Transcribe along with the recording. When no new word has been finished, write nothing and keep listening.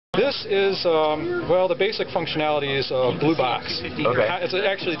This is, well, the basic functionality is Blue Box. Okay.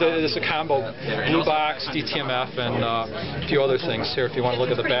 It's a combo, Blue Box, DTMF, and a few other things. Here, if you want to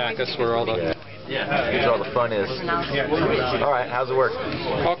look at the back, that's where all the... That's where all the fun is. All right, how's it work?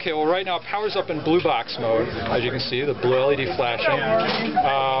 Okay, well, right now it powers up in Blue Box mode, as you can see, the blue LED flashing.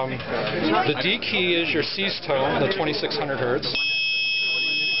 The D key is your C's tone, the 2600 hertz.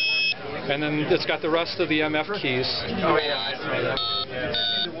 And then it's got the rest of the MF keys. Oh, yeah.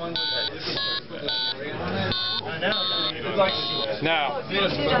 Now,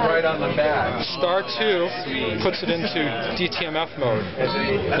 right on the back. Star 2 puts it into DTMF mode,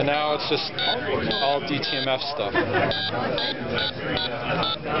 and now it's just all DTMF stuff.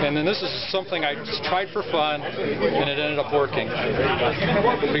 And then this is something I just tried for fun, and it ended up working.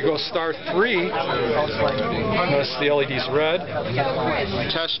 We go Star 3, notice the LED's red.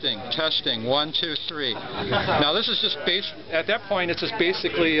 Testing, 1, 2, 3. Now this is just at that point it's just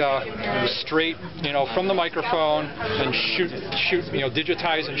basically straight, from the microphone and shoot,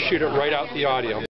 digitize and shoot it right out the audio.